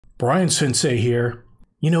Brian Sensei here.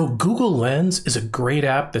 You know, GoogleLens is a great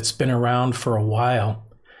app that's been around for a while.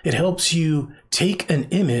 It helps you take an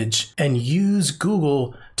image and use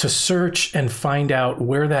Google to search and find out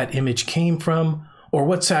where that image came from or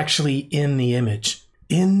what's actually in the image.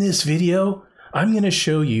 In this video, I'm going to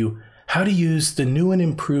show you how to use the new and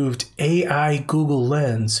improved AI Google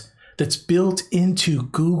Lens that's built into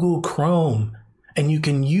Google Chrome, and you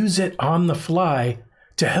can use it on the fly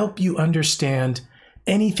to help you understand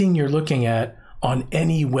anything you're looking at on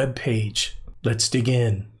any web page. Let's dig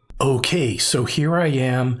in. Okay, so here I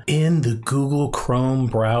am in the Google Chrome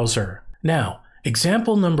browser. Now,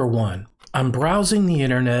 example number one. I'm browsing the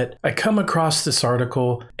internet, I come across this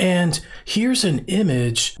article, and here's an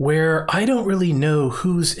image where I don't really know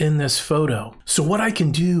who's in this photo. So what I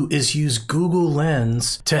can do is use Google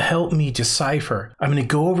Lens to help me decipher. I'm going to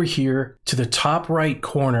go over here to the top right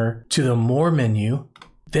corner to the More menu.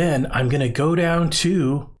 Then I'm going to go down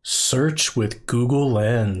to Search with Google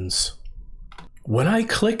Lens. When I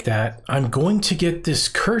click that, I'm going to get this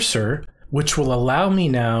cursor, which will allow me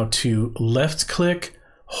now to left click,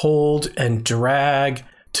 hold, and drag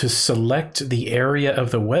to select the area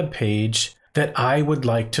of the web page that I would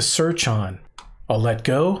like to search on. I'll let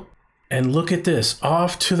go, and look at this.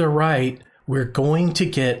 Off to the right, we're going to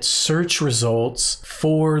get search results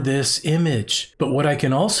for this image. But what I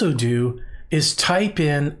can also do is type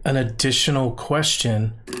in an additional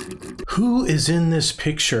question. Who is in this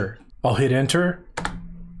picture? I'll hit enter,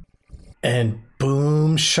 and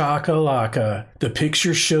boom shakalaka. The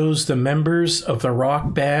picture shows the members of the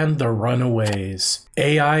rock band, The Runaways.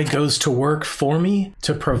 AI goes to work for me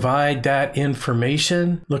to provide that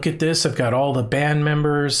information. Look at this, I've got all the band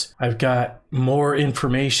members. I've got more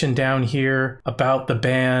information down here about the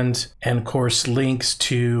band, and of course links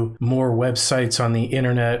to more websites on the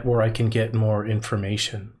internet where I can get more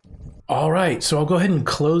information. All right, so I'll go ahead and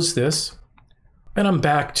close this, and I'm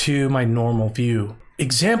back to my normal view.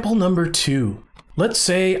 Example number two. Let's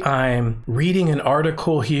say I'm reading an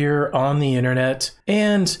article here on the internet,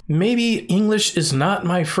 and maybe English is not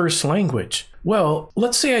my first language. Well,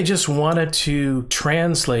 let's say I just wanted to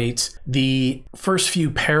translate the first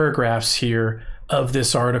few paragraphs here of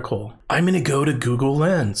this article. I'm going to go to Google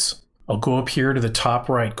Lens. I'll go up here to the top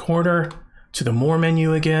right corner to the More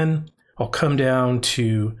menu again. I'll come down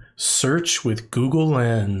to Search with Google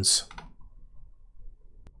Lens.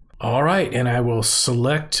 All right, and I will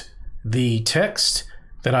select the text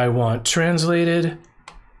that I want translated.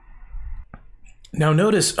 Now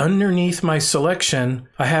notice underneath my selection,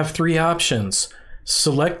 I have three options.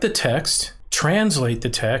 Select the text, translate the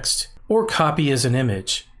text, or copy as an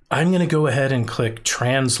image. I'm going to go ahead and click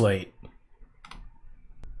Translate.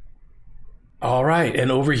 All right,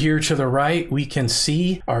 and over here to the right, we can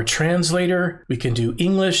see our translator. We can do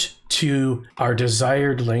English to our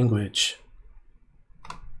desired language.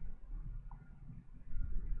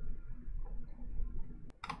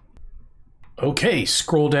 Okay,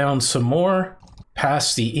 scroll down some more,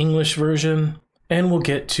 past the English version, and we'll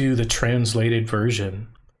get to the translated version.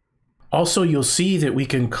 Also, you'll see that we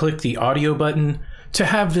can click the audio button to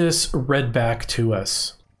have this read back to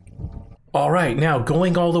us. All right, now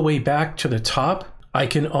going all the way back to the top, I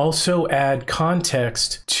can also add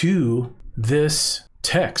context to this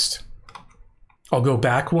text. I'll go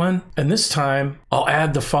back one, and this time I'll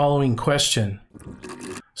add the following question.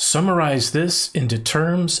 Summarize this into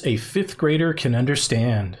terms a fifth grader can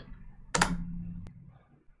understand.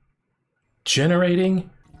 Generating,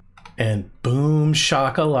 and boom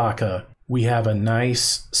shakalaka. We have a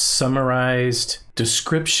nice summarized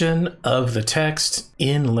description of the text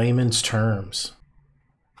in layman's terms.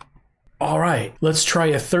 All right, let's try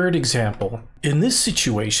a third example. In this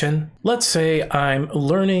situation, let's say I'm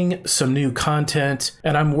learning some new content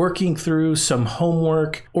and I'm working through some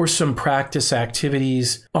homework or some practice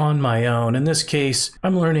activities on my own. In this case,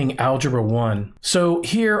 I'm learning Algebra 1. So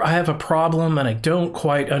here I have a problem and I don't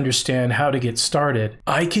quite understand how to get started.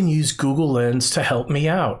 I can use Google Lens to help me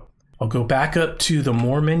out. I'll go back up to the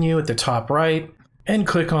More menu at the top right and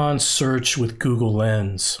click on Search with Google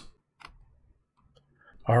Lens.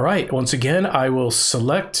 All right, once again, I will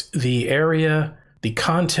select the area, the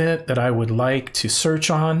content that I would like to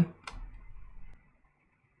search on.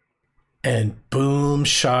 And boom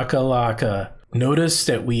shakalaka. Notice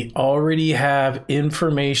that we already have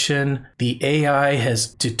information. The AI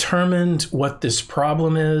has determined what this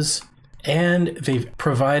problem is, and they've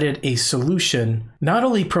provided a solution. Not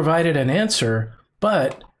only provided an answer,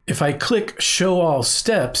 but if I click Show All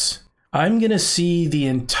Steps, I'm going to see the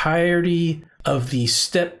entirety of the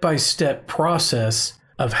step-by-step process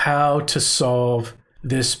of how to solve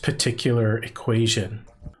this particular equation.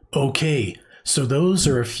 Okay, So those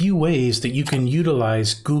are a few ways that you can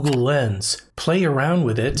utilize GoogleLens. Play around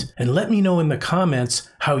with it and let me know in the comments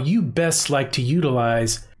how you best like to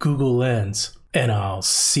utilize GoogleLens. And I'll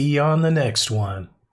see you on the next one.